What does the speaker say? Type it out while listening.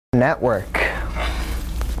Network.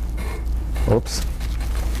 Oops.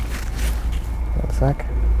 One sec.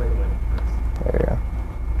 There we go.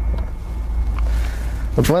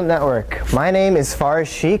 The Blimp Network. My name is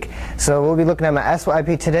Faris Sheikh, so we'll be looking at my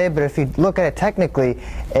SYP today, but if you look at it technically,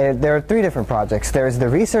 there are three different projects. There's the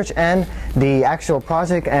research end, the actual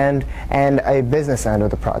project end, and a business end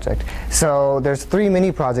of the project. So there's three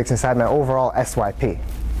mini projects inside my overall SYP.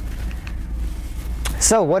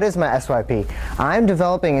 So what is my SYP? I'm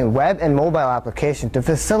developing a web and mobile application to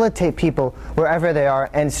facilitate people wherever they are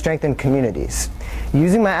and strengthen communities.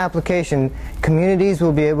 Using my application, communities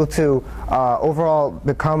will be able to overall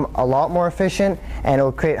become a lot more efficient, and it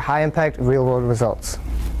will create high impact real world results.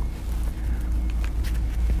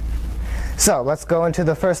 So let's go into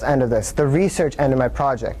the first end of this, the research end of my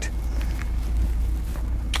project.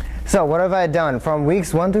 So what have I done? From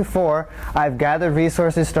weeks 1 through 4, I've gathered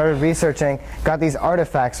resources, started researching, got these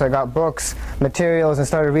artifacts. So I got books, materials, and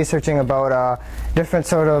started researching about different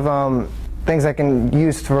sort of things I can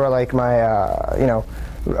use for like my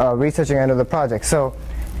researching end of the project. So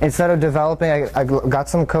instead of developing, I got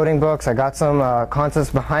some coding books, I got some concepts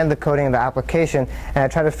behind the coding of the application, and I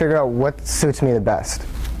tried to figure out what suits me the best.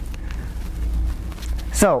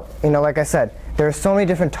 So, like I said, there are so many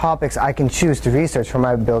different topics I can choose to research for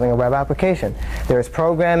my building a web application. There's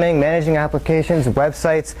programming, managing applications,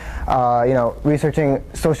 websites, researching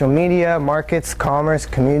social media, markets, commerce,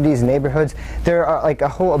 communities, neighborhoods. There are like a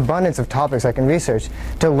whole abundance of topics I can research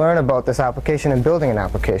to learn about this application and building an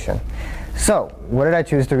application. So, what did I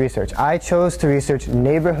choose to research? I chose to research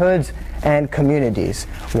neighborhoods and communities.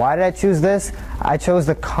 Why did I choose this? I chose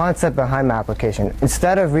the concept behind my application.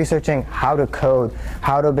 Instead of researching how to code,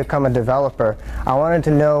 how to become a developer, I wanted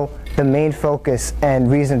to know the main focus and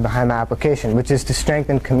reason behind my application, which is to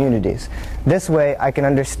strengthen communities. This way, I can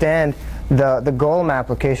understand the goal of my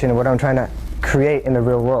application and what I'm trying to create in the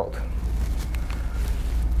real world.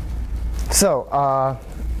 So,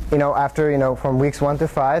 after from weeks 1 to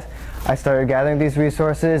 5, I started gathering these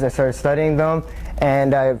resources, I started studying them,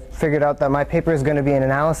 and I figured out that my paper is going to be an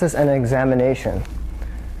analysis and an examination.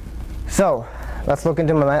 So, let's look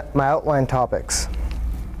into my outline topics.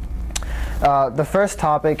 The first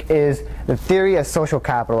topic is the theory of social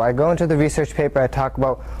capital. I go into the research paper, I talk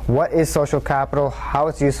about what is social capital, how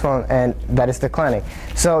it's useful, and that it's declining.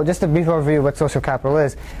 So just a brief overview of what social capital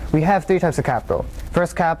is. We have three types of capital.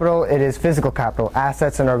 First capital, it is physical capital,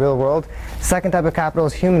 assets in our real world. Second type of capital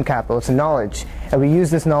is human capital, it's knowledge. And we use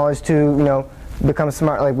this knowledge to become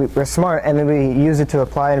smart, like we're smart, and then we use it to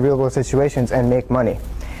apply in real world situations and make money.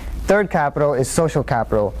 Third capital is social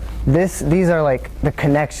capital. These are like the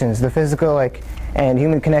connections, the physical and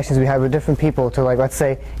human connections we have with different people to let's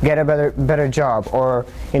say get a better job or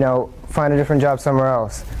find a different job somewhere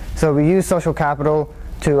else. So we use social capital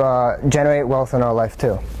to generate wealth in our life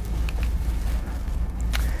too.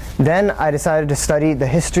 Then I decided to study the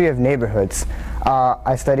history of neighborhoods.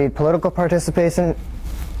 I studied political participation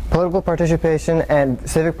and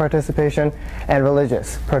civic participation and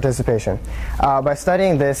religious participation. By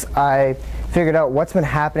studying this, I figured out what's been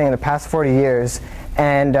happening in the past 40 years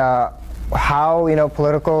and how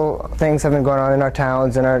political things have been going on in our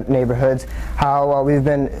towns and our neighborhoods, how we've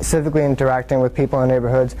been civically interacting with people in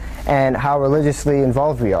neighborhoods, and how religiously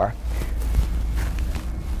involved we are.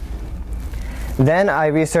 Then I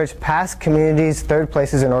researched past communities, third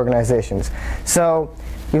places, and organizations. So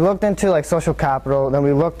we looked into social capital, then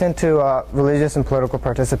we looked into religious and political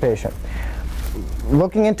participation.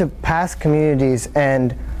 Looking into past communities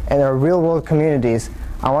and our real world communities,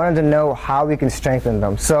 I wanted to know how we can strengthen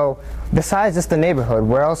them. So besides just the neighborhood,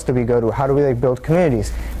 where else do we go to? How do we build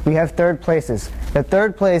communities? We have third places. The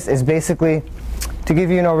third place is basically, to give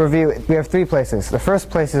you an overview, we have three places. The first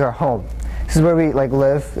place is our home. This is where we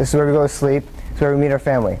live, this is where we go to sleep, this is where we meet our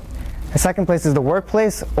family. The second place is the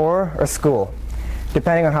workplace or a school,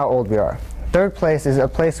 depending on how old we are. Third place is a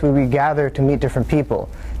place where we gather to meet different people,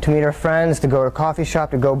 to meet our friends, to go to a coffee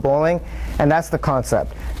shop, to go bowling, and that's the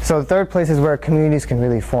concept. So the third place is where communities can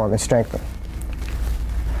really form and strengthen.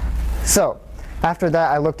 So after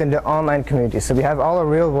that, I looked into online communities. So we have all our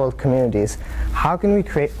real world communities. How can we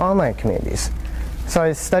create online communities? So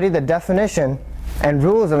I studied the definition and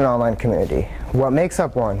rules of an online community. What makes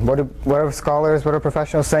up one? What are scholars, what are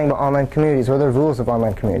professionals saying about online communities? What are the rules of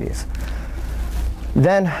online communities?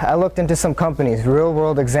 Then I looked into some companies,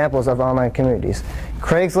 real-world examples of online communities.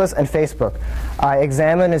 Craigslist and Facebook. I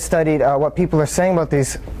examined and studied what people are saying about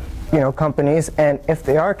these companies and if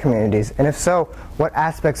they are communities, and if so, what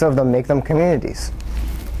aspects of them make them communities.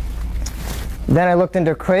 Then I looked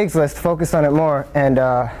into Craigslist, focused on it more, and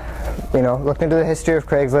looked into the history of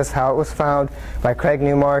Craigslist, how it was found by Craig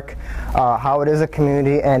Newmark, how it is a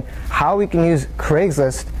community, and how we can use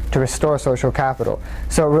Craigslist to restore social capital.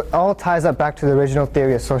 So it all ties up back to the original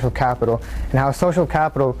theory of social capital and how social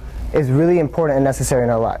capital is really important and necessary in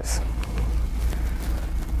our lives.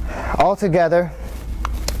 Altogether,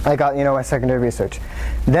 I got my secondary research.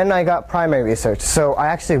 Then I got primary research. So I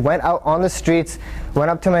actually went out on the streets, went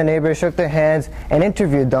up to my neighbors, shook their hands, and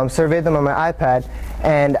interviewed them, surveyed them on my iPad,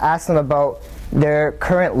 and asked them about their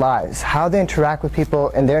current lives, how they interact with people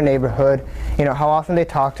in their neighborhood, how often they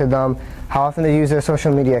talk to them, how often they use their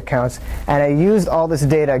social media accounts. And I used all this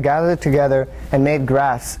data, gathered it together, and made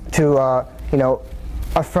graphs to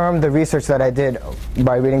affirm the research that I did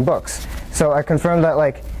by reading books. So I confirmed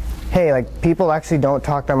that hey, people actually don't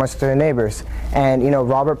talk that much to their neighbors. And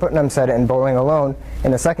Robert Putnam said it in Bowling Alone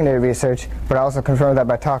in the secondary research, but I also confirmed that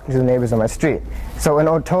by talking to the neighbors on my street. So in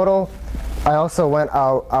total, I also went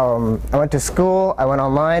out, I went to school, I went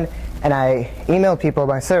online, and I emailed people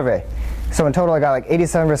by survey. So in total I got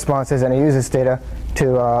 87 responses, and I used this data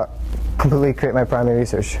to completely create my primary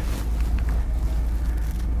research.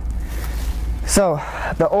 So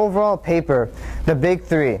the overall paper, the big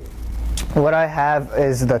three, what I have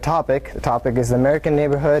is the topic. The topic is the American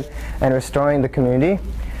neighborhood and restoring the community.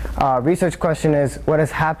 Research question is, what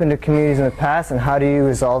has happened to communities in the past and how do you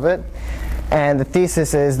resolve it? And the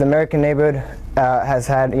thesis is the American neighborhood has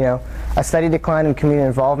had a steady decline in community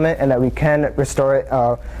involvement, and that we can restore it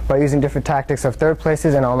by using different tactics of third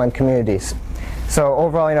places and online communities. So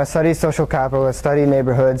overall, I study social capital, I study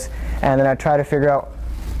neighborhoods, and then I try to figure out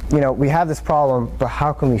we have this problem, but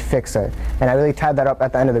how can we fix it? And I really tied that up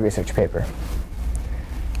at the end of the research paper.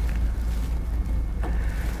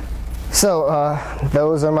 So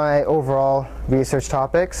those are my overall research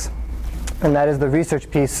topics, and that is the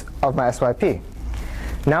research piece of my SYP.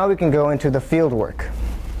 Now we can go into the field work.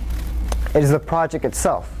 It is the project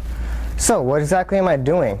itself. So what exactly am I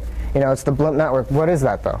doing? It's the Blimp network. What is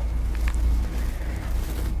that though?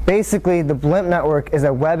 Basically, the Blimp network is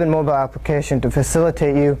a web and mobile application to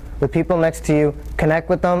facilitate you with people next to you, connect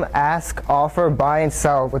with them, ask, offer, buy, and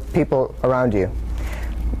sell with people around you.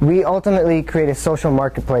 We ultimately create a social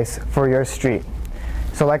marketplace for your street.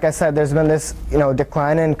 So like I said, there's been this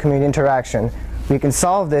decline in community interaction. We can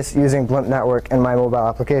solve this using Blimp network and my mobile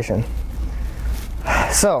application.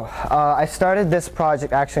 So I started this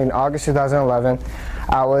project actually in August 2011.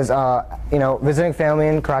 I was visiting family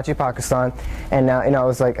in Karachi, Pakistan, and I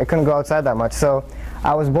was I couldn't go outside that much, so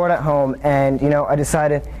I was bored at home, and I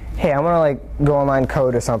decided, hey, I want to go online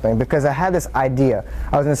code or something, because I had this idea.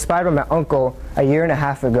 I was inspired by my uncle a year and a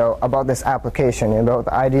half ago about this application, about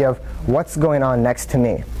the idea of what's going on next to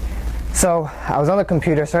me. So I was on the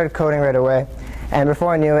computer, started coding right away, and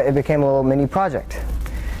before I knew it, it became a little mini project.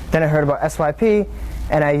 Then I heard about SYP,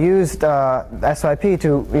 and I used SYP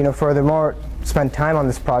to furthermore spend time on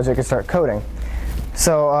this project and start coding.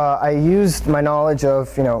 So I used my knowledge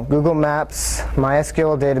of Google Maps,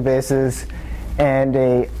 MySQL databases, and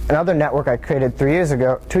another network I created 2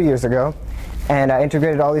 years ago, and I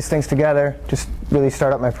integrated all these things together to really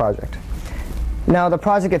start up my project. Now the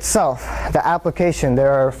project itself, the application,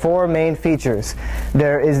 there are 4 main features.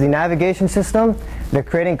 There is the navigation system, the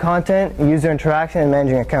creating content, user interaction, and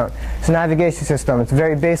managing account. So navigation system, it's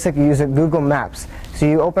very basic. You use Google Maps. So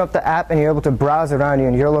you open up the app and you're able to browse around you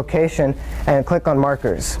in your location and click on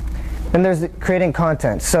markers. Then there's creating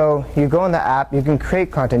content. So you go in the app, you can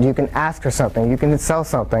create content, you can ask for something, you can sell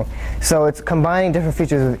something. So it's combining different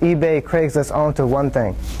features of eBay, Craigslist all into one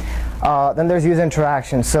thing. Then there's user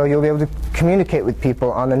interaction. So you'll be able to communicate with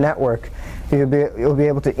people on the network. You'll be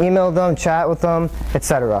able to email them, chat with them,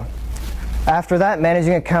 etc. After that,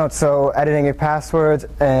 managing accounts, so editing your passwords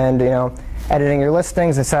and editing your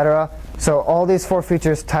listings, etc. So all these 4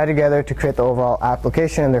 features tie together to create the overall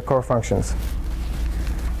application and their core functions.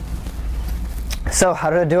 So how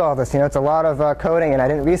did I do all this? It's a lot of coding, and I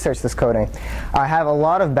didn't research this coding. I have a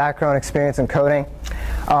lot of background experience in coding.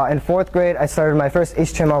 In 4th grade, I started my first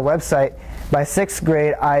HTML website. By 6th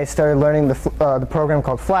grade, I started learning the program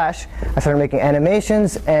called Flash. I started making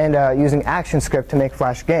animations and using ActionScript to make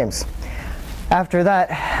Flash games. After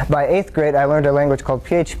that, by 8th grade, I learned a language called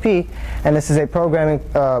PHP, and this is a programming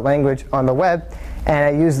language on the web, and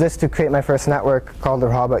I used this to create my first network called the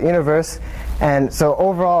Rahaba Universe. And so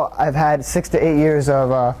overall, I've had 6 to 8 years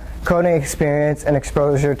of coding experience and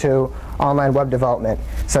exposure to online web development.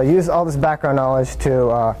 So I used all this background knowledge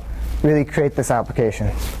to really create this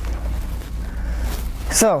application.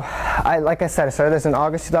 So, like I said, I started this in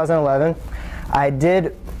August 2011. I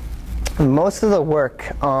did most of the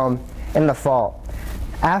work in the fall.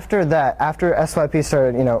 After that, after SYP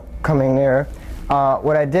started, coming near,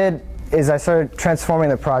 what I did is I started transforming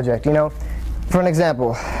the project. You know, for an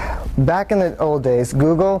example, back in the old days,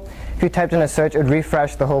 Google, if you typed in a search, it would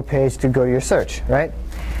refresh the whole page to go to your search, right?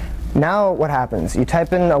 Now what happens? You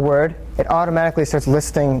type in a word, it automatically starts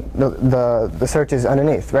listing the searches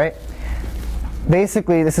underneath, right?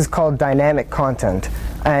 Basically, this is called dynamic content.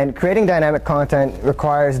 And creating dynamic content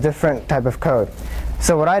requires different type of code.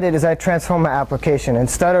 So what I did is I transformed my application.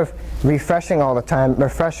 Instead of refreshing all the time,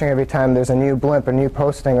 refreshing every time there's a new blimp, a new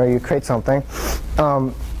posting, or you create something,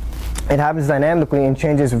 it happens dynamically and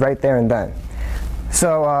changes right there and then.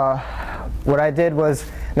 So what I did was,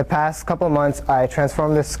 in the past couple of months, I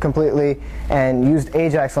transformed this completely and used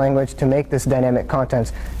Ajax language to make this dynamic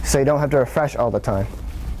content so you don't have to refresh all the time.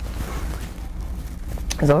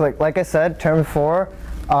 So like I said, term 4,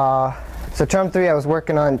 so term 3 I was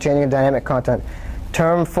working on changing dynamic content.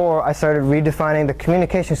 Term 4 I started redefining the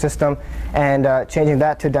communication system and changing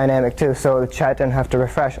that to dynamic too, so the chat didn't have to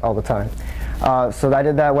refresh all the time. So I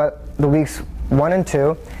did that the weeks 1 and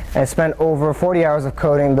 2, and I spent over 40 hours of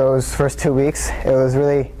coding those first 2 weeks. It was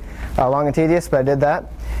really long and tedious, but I did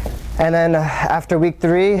that. And then after week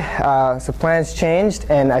 3, so plans changed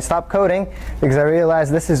and I stopped coding because I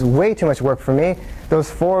realized this is way too much work for me. Those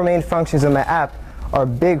 4 main functions in my app are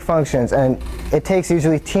big functions, and it takes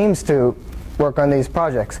usually teams to work on these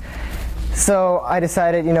projects. So I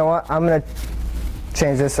decided, you know what, I'm going to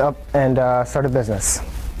change this up and start a business.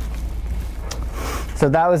 So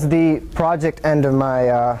that was the project end of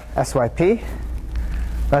my SYP.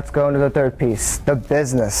 Let's go into the third piece, the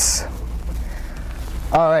business.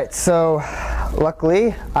 Alright, so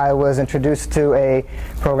luckily I was introduced to a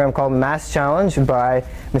program called Mass Challenge by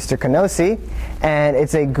Mr. Kanosi, and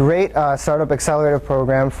it's a great startup accelerator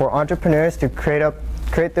program for entrepreneurs to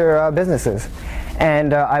create their businesses.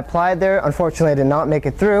 And I applied there. Unfortunately, I did not make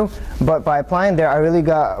it through, but by applying there, I really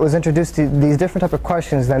was introduced to these different type of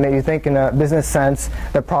questions that made you think in a business sense,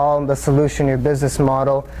 the problem, the solution, your business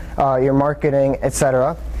model, your marketing,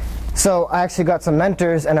 etc. So I actually got some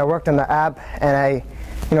mentors, and I worked on the app, and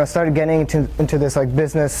I started getting into this like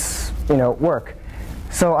business work.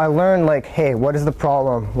 So I learned like, hey, what is the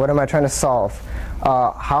problem? What am I trying to solve?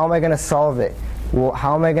 How am I going to solve it? Well,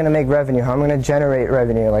 how am I going to make revenue? How am I going to generate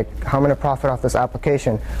revenue? Like, how am I going to profit off this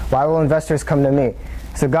application? Why will investors come to me?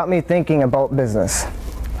 So it got me thinking about business.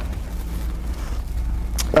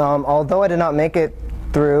 Although I did not make it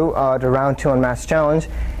through to round 2 on Mass Challenge,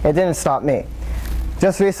 it didn't stop me.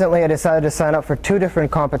 Just recently, I decided to sign up for 2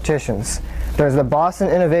 different competitions. There's the Boston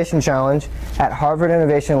Innovation Challenge at Harvard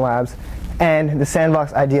Innovation Labs and the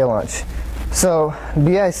Sandbox Idea Launch. So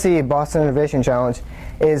BIC, Boston Innovation Challenge,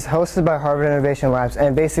 is hosted by Harvard Innovation Labs,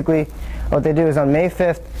 and basically what they do is on May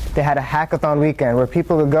 5th they had a hackathon weekend where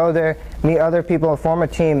people would go there, meet other people, form a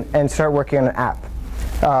team, and start working on an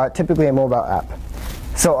app, typically a mobile app.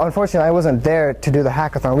 So unfortunately I wasn't there to do the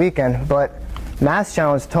hackathon weekend, but Mass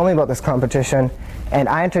Challenge told me about this competition, and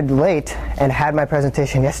I entered late and had my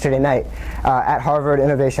presentation yesterday night at Harvard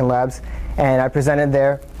Innovation Labs, and I presented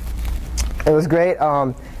there. It was great.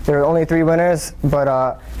 There were only 3 winners,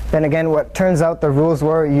 but then again, what turns out the rules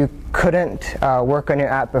were you couldn't work on your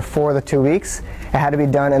app before the 2 weeks. It had to be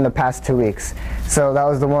done in the past 2 weeks. So that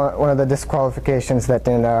was one of the disqualifications that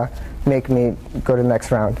didn't make me go to the next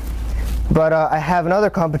round. But I have another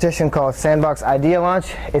competition called Sandbox Idea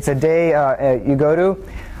Launch. It's a day you go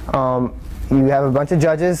to. You have a bunch of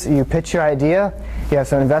judges. You pitch your idea. You have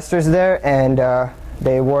some investors there, and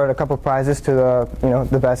they award a couple prizes to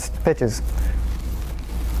the best pitches.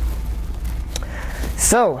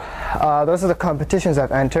 So, those are the competitions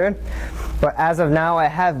I've entered, but as of now I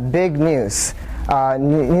have big news.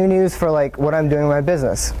 New news for like what I'm doing in my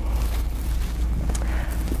business.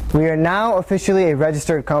 We are now officially a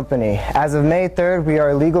registered company. As of May 3rd, we are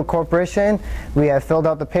a legal corporation. We have filled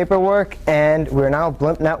out the paperwork, and we're now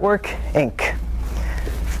Blimp Network, Inc.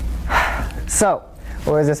 So,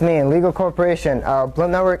 what does this mean? Legal corporation,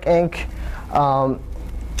 Blimp Network, Inc.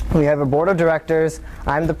 We have a board of directors.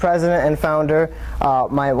 I'm the president and founder.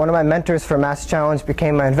 One of my mentors for Mass Challenge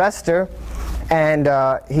became my investor, and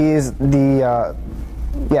he's the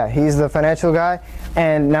financial guy.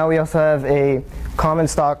 And now we also have a common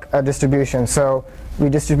stock distribution. So we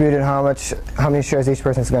distributed how many shares each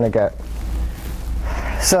person is going to get.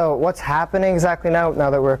 So what's happening exactly now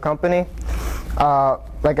that we're a company?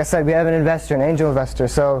 Like I said, we have an investor, an angel investor.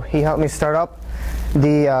 So he helped me start up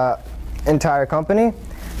the entire company.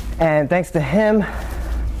 And thanks to him,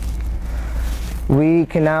 we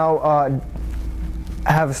can now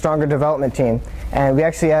have a stronger development team. And we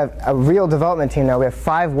actually have a real development team now. We have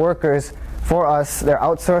 5 workers for us. They're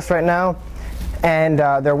outsourced right now. and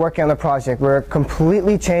they're working on the project. We're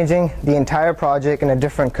completely changing the entire project in a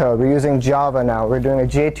different code. We're using Java now. We're doing a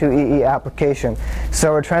J2EE application.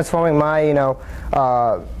 So we're transforming my,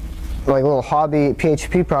 like little hobby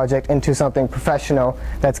PHP project into something professional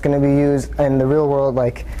that's going to be used in the real world,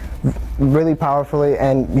 like really powerfully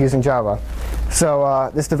and using Java. So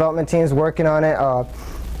this development team is working on it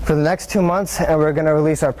for the next 2 months, and we're going to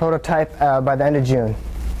release our prototype by the end of June.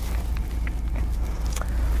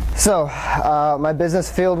 So my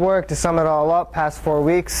business field work, to sum it all up, past 4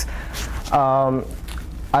 weeks,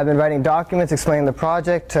 I've been writing documents explaining the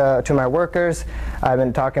project to my workers. I've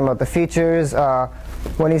been talking about the features,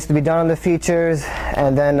 what needs to be done on the features,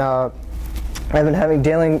 and then I've been having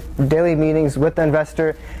daily meetings with the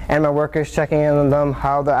investor and my workers, checking in on them,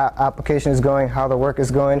 how the application is going, how the work is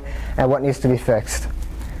going, and what needs to be fixed.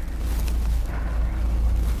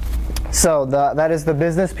 So that is the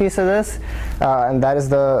business piece of this, and that is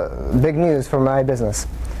the big news for my business.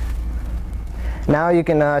 Now you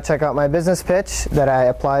can check out my business pitch that I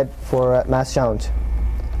applied for at Mass Challenge.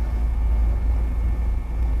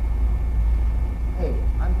 Hey,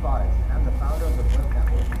 I'm Faris, and I'm the founder of the Blimp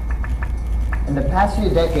Network. In the past few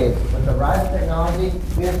decades, with the rise of technology,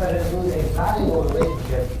 we have started to lose a valuable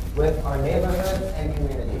relationship with our neighborhoods and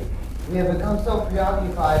communities. We have become so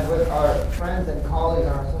preoccupied with our friends and colleagues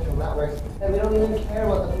on our social networks that we don't even care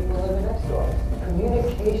about the people living next to us.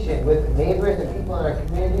 Communication with neighbors and people in our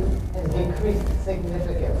community has decreased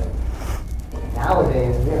significantly.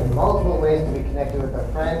 Nowadays, we have multiple ways to be connected with our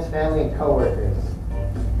friends, family, and coworkers.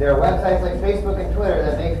 There are websites like Facebook and Twitter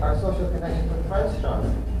that make our social connections with friends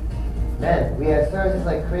stronger. Then, we have services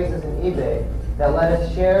like Craigslist and eBay that let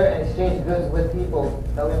us share and exchange goods with people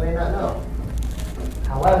that we may not know.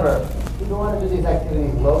 However, people want to do these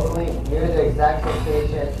activities locally, near their exact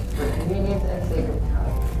location, for convenience and sake of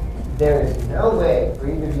time. There is no way for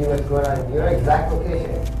you to view what's going on in your exact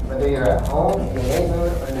location, whether you're at home, in your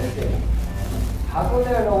neighborhood, or in the city. How come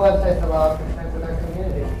there are no websites that allow us to connect with our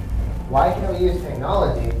community? Why can't we use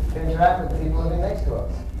technology to interact with the people living next to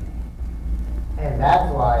us? And that's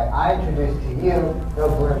why I introduced to you the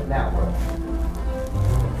Blimp Network.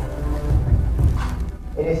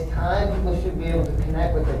 It is time people should be able to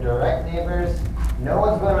connect with their direct neighbors, know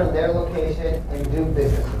what's going on in their location, and do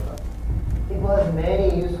business with them. People have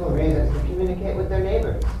many useful reasons to communicate with their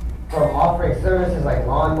neighbors, from offering services like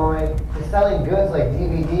lawn mowing, to selling goods like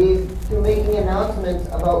DVDs, to making announcements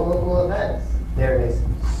about local events. There is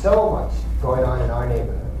so much going on in our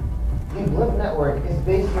neighborhood. The Blimp Network is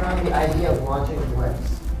based around the idea of launching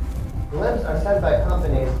blimps. Blimps are set by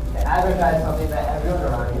companies to advertise something that everyone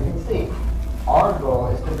around you can see. Our goal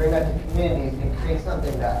is to bring that to communities and create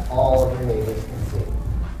something that all of your neighbors can see.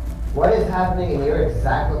 What is happening in your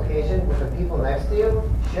exact location with the people next to you?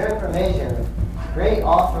 Share information, create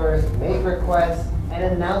offers, make requests, and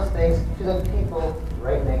announce things to the people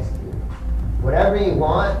right next to you. Whatever you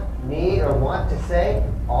want, need, or want to say,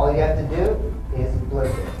 all you have to do is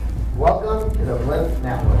blimp it. Welcome to the Blimp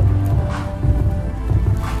Network.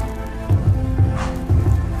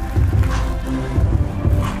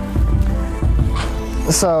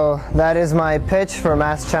 So that is my pitch for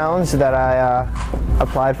Mass Challenge that I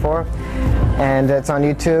applied for, and it's on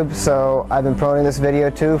YouTube, so I've been promoting this video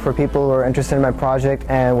too for people who are interested in my project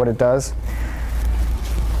and what it does.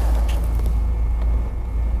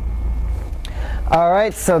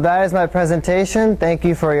 Alright, so that is my presentation. Thank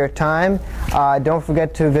you for your time. Don't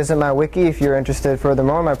forget to visit my wiki if you're interested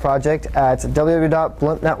furthermore in my project at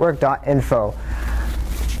www.blimpnetwork.info.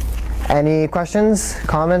 Any questions,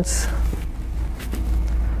 comments?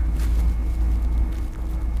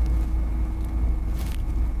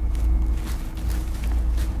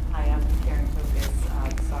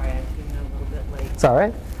 It's all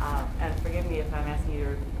right. And forgive me if I'm asking you to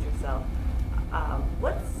repeat yourself.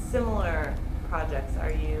 What similar projects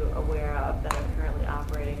are you aware of that are currently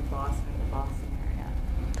operating in Boston and the Boston area?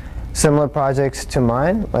 Similar projects to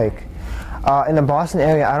mine, like in the Boston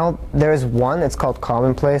area, there is one. It's called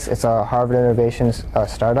Commonplace. It's a Harvard Innovation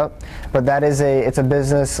startup, but that is it's a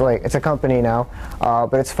business, like it's a company now,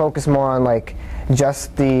 but it's focused more on like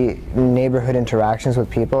just the neighborhood interactions with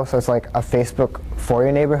people. So it's like a Facebook for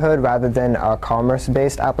your neighborhood rather than a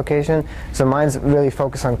commerce-based application. So mine's really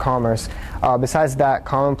focused on commerce. Besides that,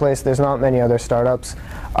 Commonplace, there's not many other startups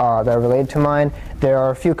that are related to mine. There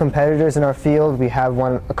are a few competitors in our field. We have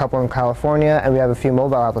a couple in California, and we have a few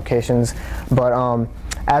mobile applications. But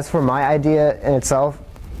as for my idea in itself,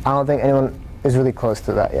 I don't think anyone is really close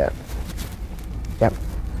to that yet. Yep.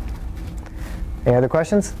 Any other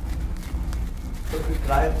questions?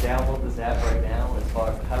 Could I download this app right now? As far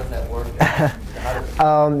as how does that work?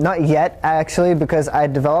 Not yet, actually, because I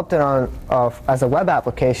developed it on as a web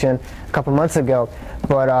application a couple months ago.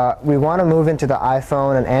 But we want to move into the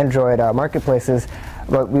iPhone and Android marketplaces,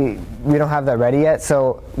 but we don't have that ready yet.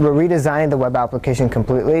 So we're redesigning the web application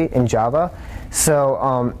completely in Java.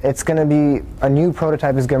 So it's going to be, a new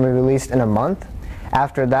prototype is going to be released in a month.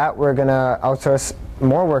 After that, we're going to outsource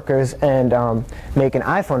more workers and make an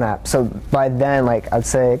iPhone app. So by then, like I'd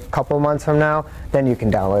say a couple months from now, then you can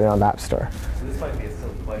download it on the App Store. So this might be a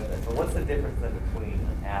silly question, but what's the difference then between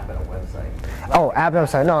an app and a website? Oh, app and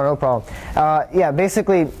website, no problem. Yeah,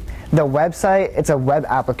 basically the website, it's a web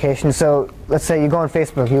application. So let's say you go on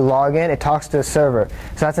Facebook, you log in, it talks to a server.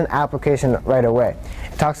 So that's an application right away.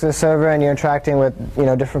 It talks to the server and you're interacting with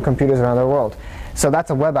different computers around the world. So that's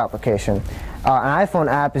a web application. An iPhone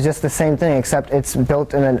app is just the same thing, except it's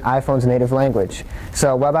built in an iPhone's native language.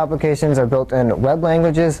 So web applications are built in web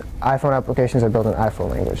languages, iPhone applications are built in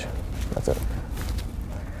iPhone language. That's it.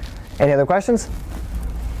 Any other questions?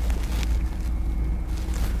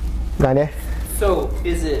 Daniel? So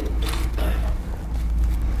is it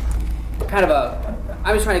kind of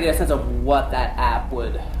I'm just trying to get a sense of what that app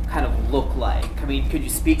would kind of look like. I mean, could you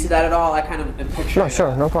speak to that at all? I kind of am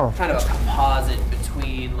picturing no problem. Kind of a composite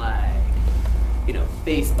between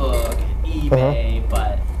Facebook and eBay,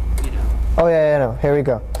 but Oh yeah, no. Here we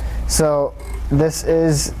go. So this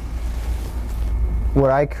is what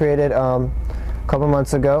I created a couple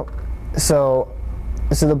months ago. So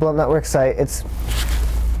this is the Blimp Network site. I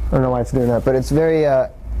don't know why it's doing that, but it's very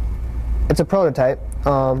it's a prototype,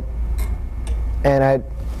 and I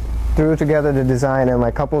threw together the design in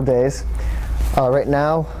like a couple of days. Right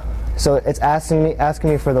now, so it's asking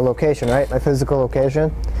me for the location, right? My physical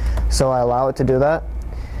location. So I allow it to do that,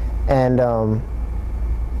 and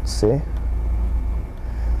let's see.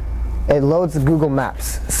 It loads Google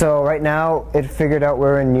Maps. So right now it figured out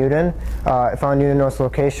we're in Newton. It found Newton North's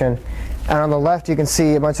location, and on the left you can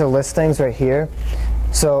see a bunch of listings right here.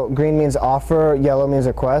 So green means offer, yellow means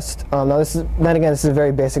request. Now this is a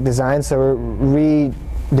very basic design, so we're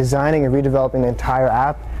redesigning and redeveloping the entire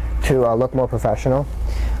app to look more professional.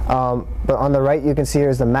 But on the right you can see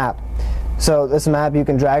here's the map. So this map you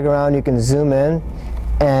can drag around, you can zoom in,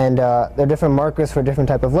 and there are different markers for different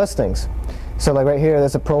type of listings. So like right here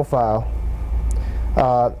there's a profile,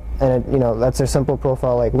 and that's a simple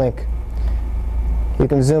profile like link. You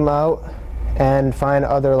can zoom out and find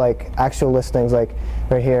other like actual listings, like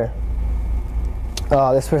right here.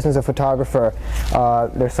 This person's a photographer.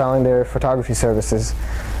 They're selling their photography services.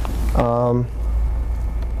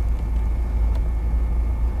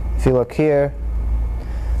 If you look here,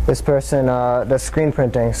 this person does screen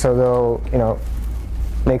printing, so they'll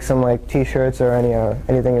make some like T-shirts or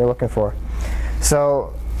anything you're looking for.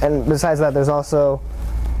 So, and besides that, there's also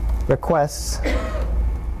requests.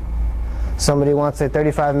 Somebody wants a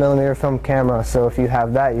 35mm film camera, so if you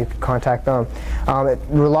have that, you can contact them.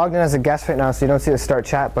 We're logged in as a guest right now, so you don't see the start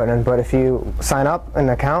chat button, but if you sign up an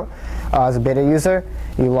account as a beta user,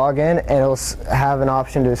 you log in and it'll have an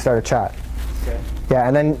option to start a chat. Okay. Yeah,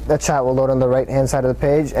 and then the chat will load on the right-hand side of the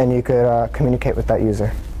page, and you could communicate with that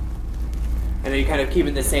user. And then you kind of keep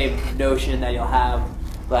in the same notion that you'll have,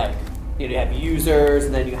 like, you have users,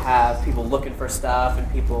 and then you have people looking for stuff,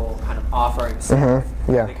 and people kind of offering stuff.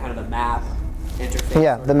 Yeah. And kind of the map interface.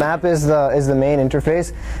 Yeah, the map is the main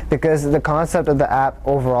interface, because the concept of the app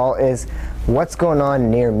overall is what's going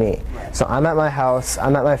on near me. Right. So I'm at my house,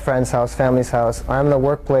 I'm at my friend's house, family's house, I'm in the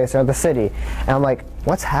workplace, or at the city, and I'm like,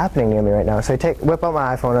 what's happening near me right now? So I whip out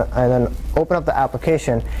my iPhone and then open up the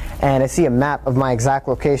application, and I see a map of my exact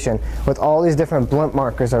location with all these different blimp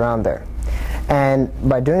markers around there. And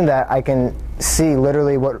by doing that, I can see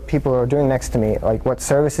literally what people are doing next to me, like what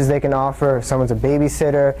services they can offer. If someone's a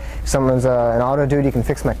babysitter, if someone's an auto dude, you can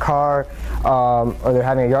fix my car, or they're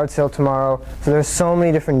having a yard sale tomorrow. So there's so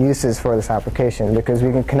many different uses for this application, because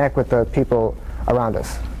we can connect with the people around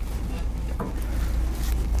us.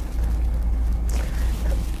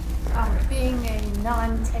 Being a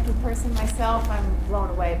non-techie person myself, I'm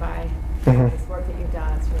blown away by this work that you've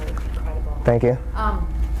done. It's really incredible. Thank you.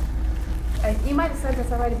 You might have said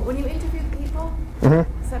this already, but when you interviewed people,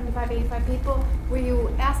 75, 85 people, were you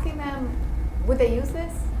asking them, would they use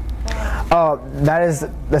this? That is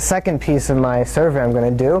the second piece of my survey I'm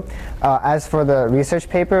going to do. As for the research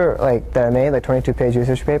paper that I made, like 22-page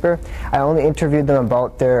research paper, I only interviewed them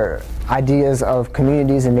about their ideas of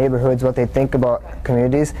communities and neighborhoods, what they think about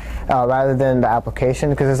communities, rather than the application,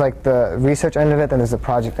 because there's like the research end of it, then there's the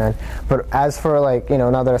project end. But as for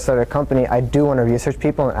now that I started a company, I do want to research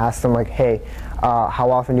people and ask them hey,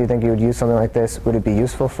 how often do you think you would use something like this? Would it be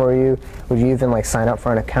useful for you? Would you even sign up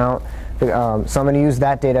for an account? So I'm going to use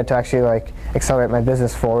that data to actually like accelerate my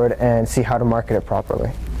business forward and see how to market it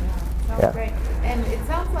properly. Yeah, sounds great. And it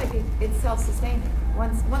sounds like it's self-sustaining.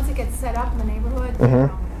 Once it gets set up in the neighborhood,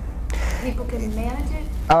 people can manage it?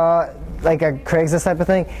 Like a Craigslist type of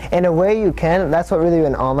thing. In a way you can. That's what really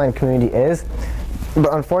an online community is.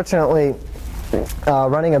 But unfortunately,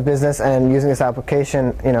 running a business and using this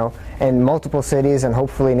application, in multiple cities and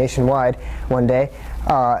hopefully nationwide one day,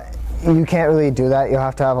 you can't really do that. You'll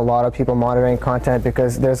have to have a lot of people monitoring content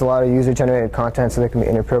because there's a lot of user-generated content, so there can be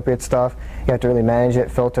inappropriate stuff. You have to really manage it,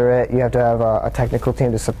 filter it. You have to have a technical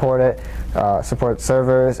team to support it, support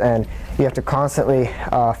servers, and you have to constantly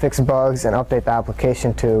fix bugs and update the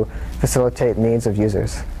application to facilitate needs of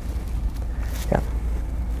users. Yeah.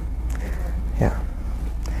 Yeah.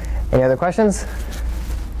 Any other questions?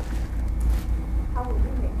 How will you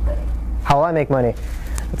make money? How will I make money?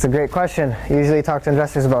 That's a great question. I usually talk to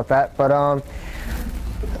investors about that, but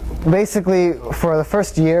basically for the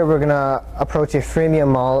first year we're going to approach a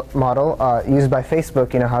freemium model used by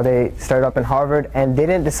Facebook. You know how they started up in Harvard and they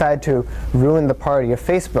didn't decide to ruin the party of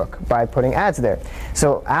Facebook by putting ads there.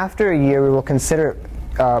 So after a year we will consider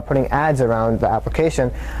putting ads around the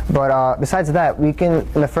application, but besides that, we can,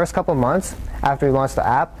 in the first couple months after we launch the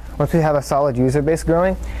app, once we have a solid user base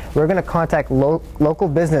growing, we're going to contact local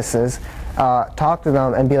businesses, talk to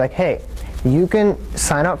them and be like, hey, you can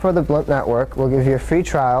sign up for the Blimp network. We'll give you a free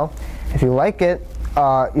trial. If you like it,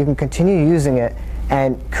 you can continue using it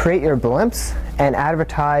and create your Blimps and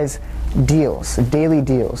advertise deals, daily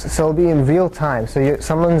deals. So it'll be in real time. So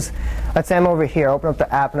let's say I'm over here, open up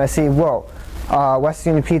the app and I see, whoa, West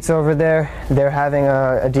Union Pizza over there, they're having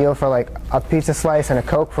a deal for like a pizza slice and a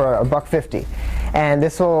Coke for $1.50. And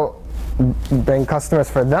this will bring customers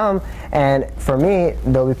for them, and for me,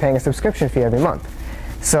 they'll be paying a subscription fee every month.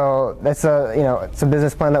 So that's it's a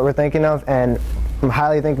business plan that we're thinking of, and I'm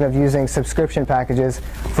highly thinking of using subscription packages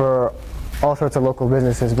for all sorts of local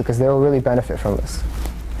businesses because they will really benefit from this.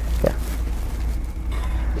 Yeah.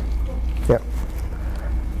 Yep.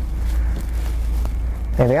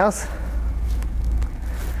 Anything else?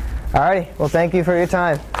 Alrighty. Well, thank you for your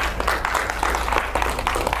time.